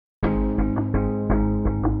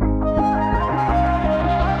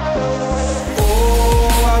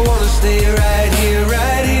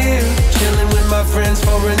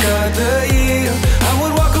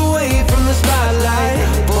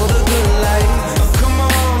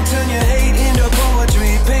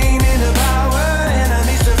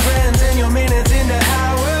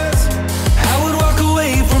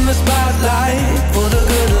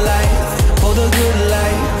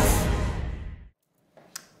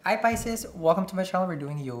Hi Pisces, welcome to my channel. We're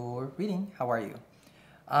doing your reading. How are you?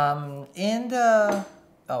 In the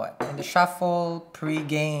in the shuffle,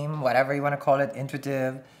 pre-game, whatever you want to call it,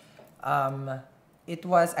 intuitive, it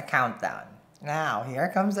was a countdown. Now here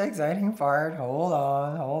comes the exciting part. Hold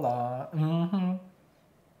on, hold on.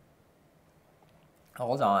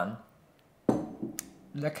 Hold on.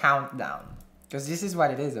 The countdown, because this is what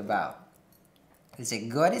it is about. Is it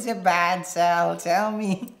good? Is it bad, Sal? Tell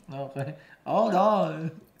me. Okay. Hold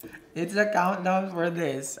on. It's a countdown for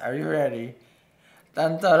this. Are you ready?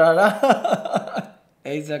 Dun, dun, dun, dun.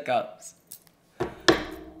 Ace of Cups.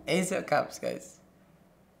 Ace of Cups, guys.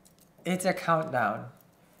 It's a countdown.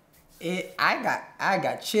 I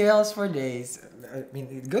got chills for days. I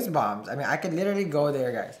mean, goosebumps. I mean, I could literally go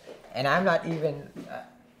there, guys. And I'm not even.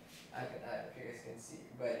 I don't know if you guys can see,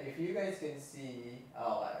 but if you guys can see,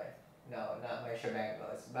 no, not my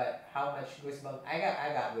shabangles, but how much goosebumps I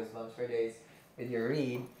got goosebumps for days with your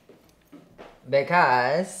read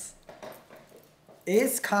because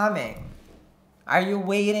it's coming. Are you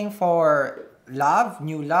waiting for love,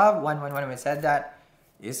 new love? One we said that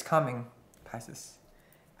is coming, Pisces.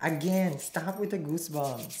 Again, stop with the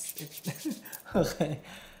goosebumps. Okay,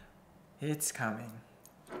 it's coming.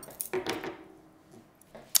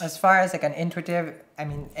 As far as like an intuitive, I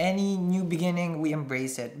mean, any new beginning, we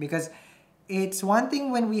embrace it because it's one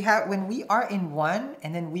thing when we are in one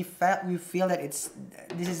and then we feel that this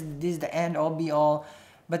is the end all be all,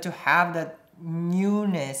 but to have that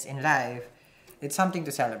newness in life, it's something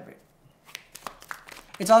to celebrate.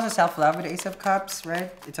 It's also self-love with the Ace of Cups,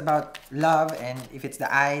 right? It's about love, and if it's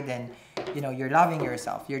the I, then you're loving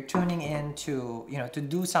yourself. You're tuning in to to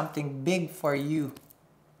do something big for you,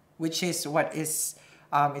 which is what is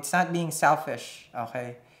it's not being selfish,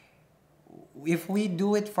 okay? If we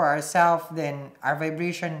do it for ourselves, then our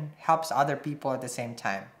vibration helps other people at the same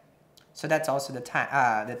time. So that's also the time.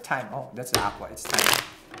 Oh, that's the aqua. It's time.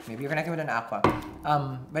 Maybe you're connecting with an aqua.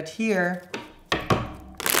 But here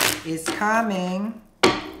is coming.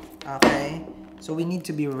 Okay, so we need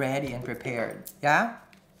to be ready and prepared. Yeah,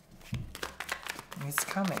 it's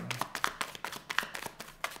coming.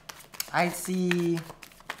 I see.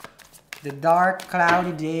 The dark,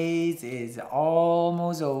 cloudy days is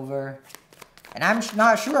almost over. And I'm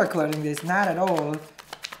not sugarcoating this, not at all.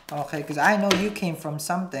 Okay, because I know you came from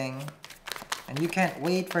something. And you can't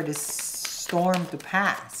wait for this storm to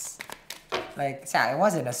pass. Like, see, it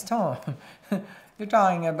wasn't a storm. You're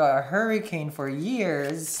talking about a hurricane for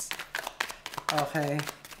years. Okay.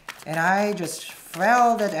 And I just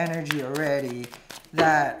felt that energy already.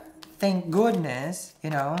 That, thank goodness,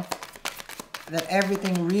 that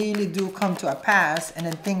everything really do come to a pass and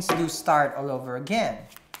then things do start all over again.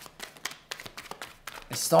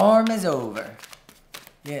 The storm is over.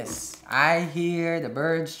 Yes, I hear the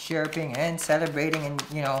birds chirping and celebrating, and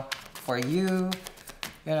for you,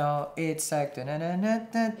 it's like the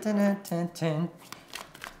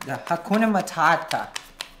Hakuna Matata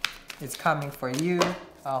is coming for you.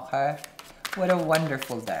 Okay, what a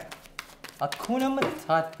wonderful day. Hakuna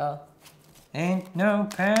Matata. Ain't no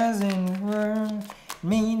passing word,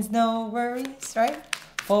 means no worries, right?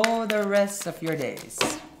 For the rest of your days.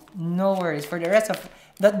 No worries. For the rest of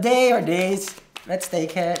the day or days, let's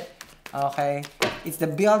take it. Okay? It's the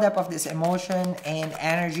buildup of this emotion and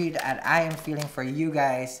energy that I am feeling for you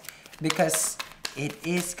guys because it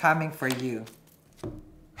is coming for you.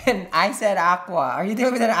 And I said aqua. Are you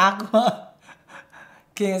dealing with an aqua?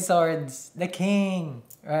 King of Swords. The king,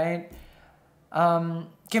 right?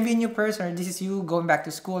 Can be a new person, or this is you going back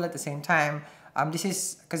to school at the same time. This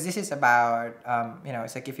is about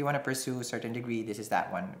it's like if you want to pursue a certain degree, this is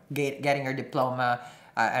that one. Getting your diploma,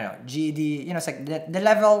 I don't know, GED. It's like the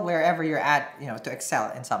level wherever you're at, to excel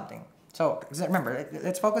in something. So remember,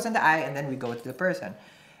 let's focus on the I, and then we go to the person.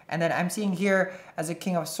 And then I'm seeing here as a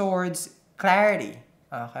King of Swords, clarity.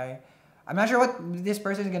 Okay. I'm not sure what this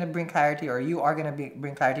person is gonna bring clarity, or you are gonna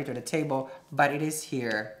bring clarity to the table, but it is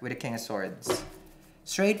here with the King of Swords.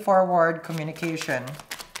 Straightforward communication.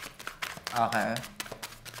 Okay.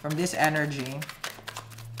 From this energy.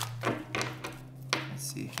 Let's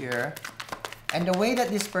see here. And the way that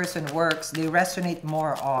this person works, they resonate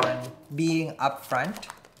more on being upfront.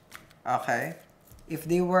 Okay. If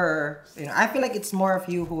they were, I feel like it's more of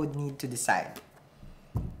you who would need to decide.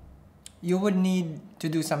 You would need to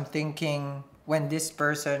do some thinking when this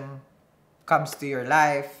person comes to your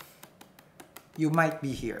life. You might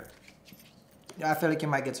be here. I feel like you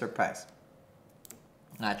might get surprised.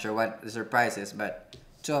 Not sure what the surprise is, but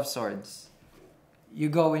Two of Swords. You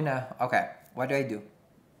go in okay, what do I do?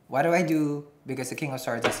 What do I do? Because the King of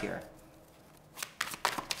Swords is here.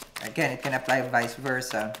 Again, it can apply vice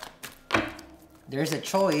versa. There's a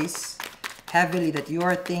choice heavily that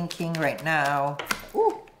you're thinking right now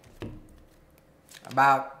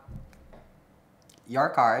about your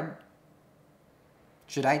card.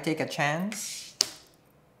 Should I take a chance?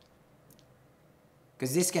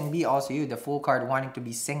 Because this can be also you, the Fool card, wanting to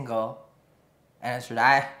be single. And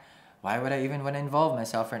why would I even want to involve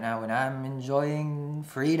myself right now when I'm enjoying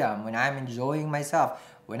freedom, when I'm enjoying myself,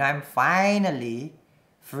 when I'm finally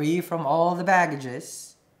free from all the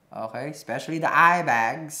baggages, okay? Especially the eye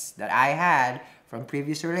bags that I had from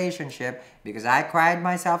previous relationship, because I cried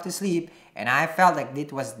myself to sleep and I felt like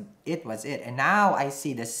it was it. And now I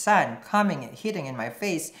see the sun coming and hitting in my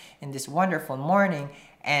face in this wonderful morning,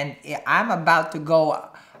 and I'm about to go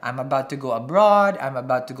abroad. I'm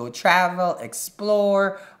about to go travel,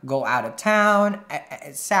 explore, go out of town.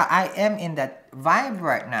 I am in that vibe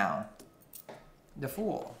right now. The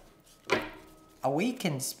Fool.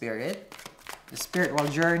 Awakened spirit. The spiritual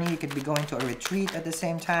journey. You could be going to a retreat at the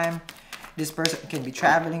same time. This person can be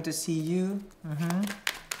traveling to see you.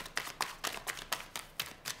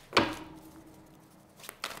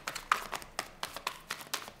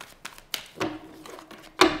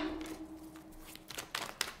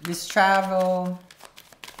 This travel,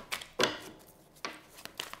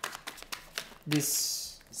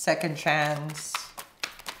 this second chance,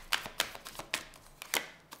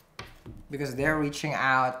 because they're reaching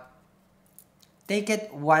out. Take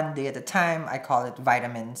it one day at a time. I call it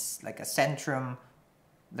vitamins, like a Centrum,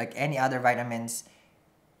 like any other vitamins.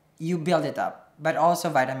 You build it up. But also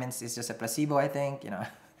vitamins is just a placebo, I think, you know.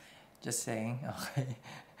 Just saying, okay.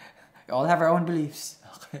 We all have our own beliefs,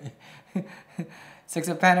 okay. Six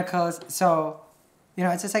of Pentacles. So, you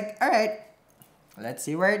know, it's just like, all right, let's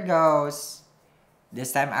see where it goes.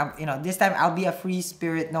 This time, I'll be a free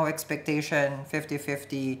spirit, no expectation,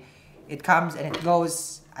 50-50. It comes and it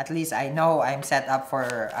goes. At least I know I'm set up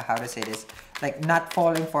for, how to say this, like not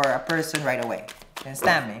falling for a person right away. You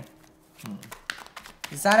understand me?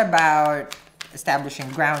 It's not about establishing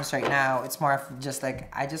grounds right now. It's more of just like,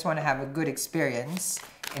 I just want to have a good experience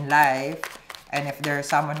in life. And if there's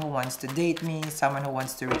someone who wants to date me, someone who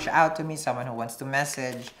wants to reach out to me, someone who wants to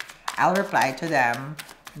message, I'll reply to them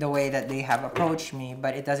the way that they have approached me.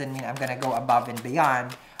 But it doesn't mean I'm gonna go above and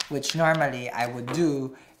beyond, which normally I would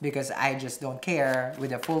do, because I just don't care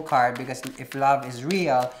with the Fool card. Because if love is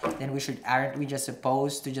real, then aren't we just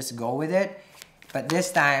supposed to just go with it? But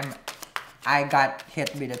this time, I got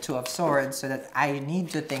hit with the Two of Swords, so that I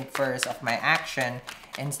need to think first of my action,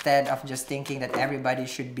 instead of just thinking that everybody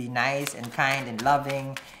should be nice and kind and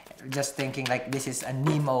loving. Just thinking like this is a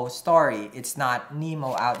Nemo story. It's not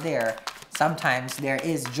Nemo out there. Sometimes there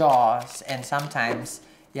is Jaws, and sometimes,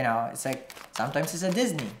 you know, it's like, sometimes it's a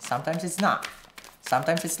Disney, sometimes it's not.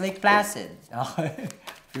 Sometimes it's Lake Placid. Have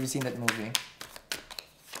you seen that movie?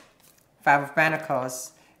 Five of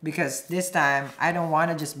Pentacles. Because this time, I don't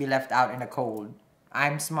want to just be left out in the cold.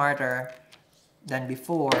 I'm smarter than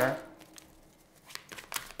before.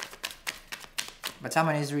 But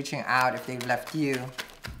someone is reaching out if they've left you.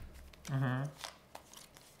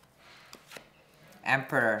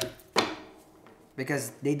 Emperor.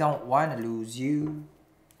 Because they don't want to lose you.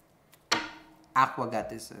 Aqua got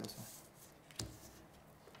this also.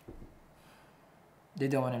 They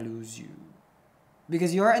don't want to lose you.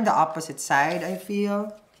 Because you're in the opposite side, I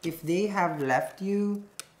feel. If they have left you,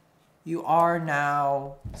 you are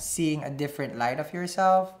now seeing a different light of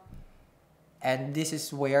yourself. And this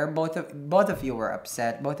is where both of you were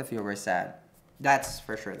upset, both of you were sad. That's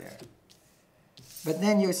for sure there. But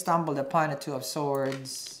then you stumbled upon a Two of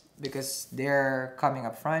Swords because they're coming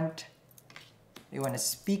up front. They want to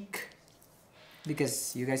speak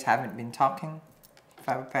because you guys haven't been talking.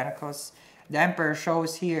 Five of Pentacles. The Emperor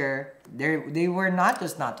shows here, they were not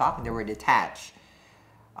just not talking, they were detached.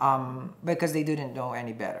 Because they didn't know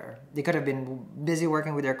any better. They could have been busy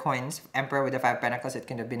working with their coins. Emperor with the Five of Pentacles, it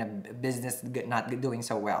could have been a business not doing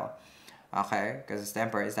so well. Okay, because the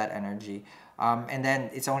Emperor is that energy. And then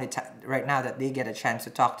it's only right now that they get a chance to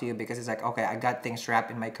talk to you, because it's like, okay, I got things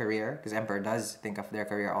wrapped in my career, because Emperor does think of their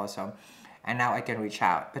career also. And now I can reach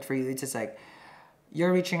out. But for you, it's just like,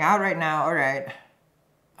 you're reaching out right now, all right.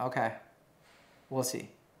 Okay, we'll see.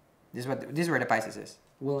 This is where the Pisces is.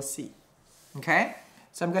 We'll see. Okay?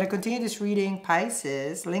 So I'm going to continue this reading,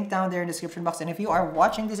 Pisces. Link down there in the description box. And if you are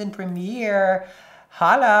watching this in Premiere,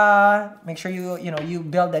 holla! Make sure you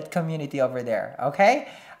build that community over there. Okay?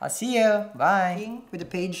 I'll see you. Bye. With a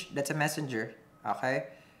page, that's a messenger. Okay?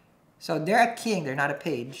 So they're a king. They're not a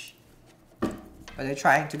page. But they're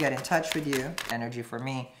trying to get in touch with you. Energy for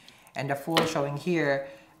me. And the Fool showing here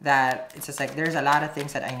that it's just like, there's a lot of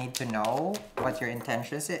things that I need to know what your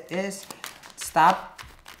intention is. Stop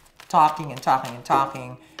talking and talking and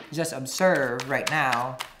talking. Just observe right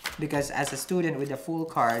now, because as a student with the full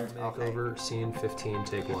card, Makeover, scene 15,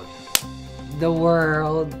 take 1. the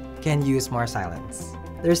world can use more silence.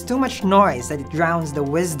 There's too much noise that it drowns the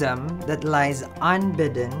wisdom that lies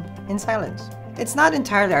unbidden in silence. It's not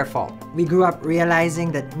entirely our fault. We grew up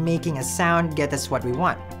realizing that making a sound gets us what we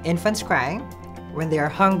want. Infants cry when they are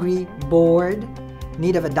hungry, bored,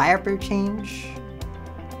 need of a diaper change,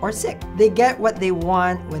 or sick. They get what they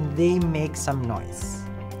want when they make some noise.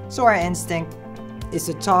 So our instinct is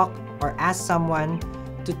to talk or ask someone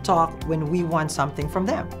to talk when we want something from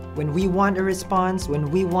them. When we want a response, when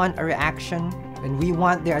we want a reaction, when we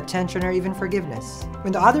want their attention or even forgiveness.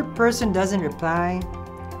 When the other person doesn't reply,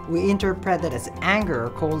 we interpret that as anger or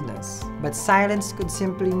coldness. But silence could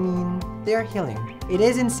simply mean they are healing. It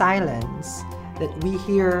is in silence that we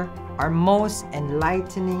hear our most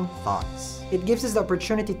enlightening thoughts. It gives us the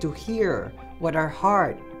opportunity to hear what our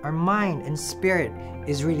heart, our mind, and spirit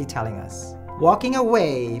is really telling us. Walking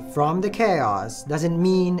away from the chaos doesn't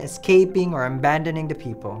mean escaping or abandoning the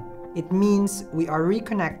people. It means we are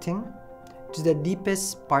reconnecting to the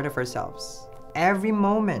deepest part of ourselves. Every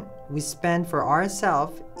moment we spend for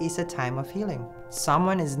ourselves is a time of healing.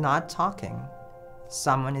 Someone is not talking,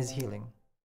 someone is healing.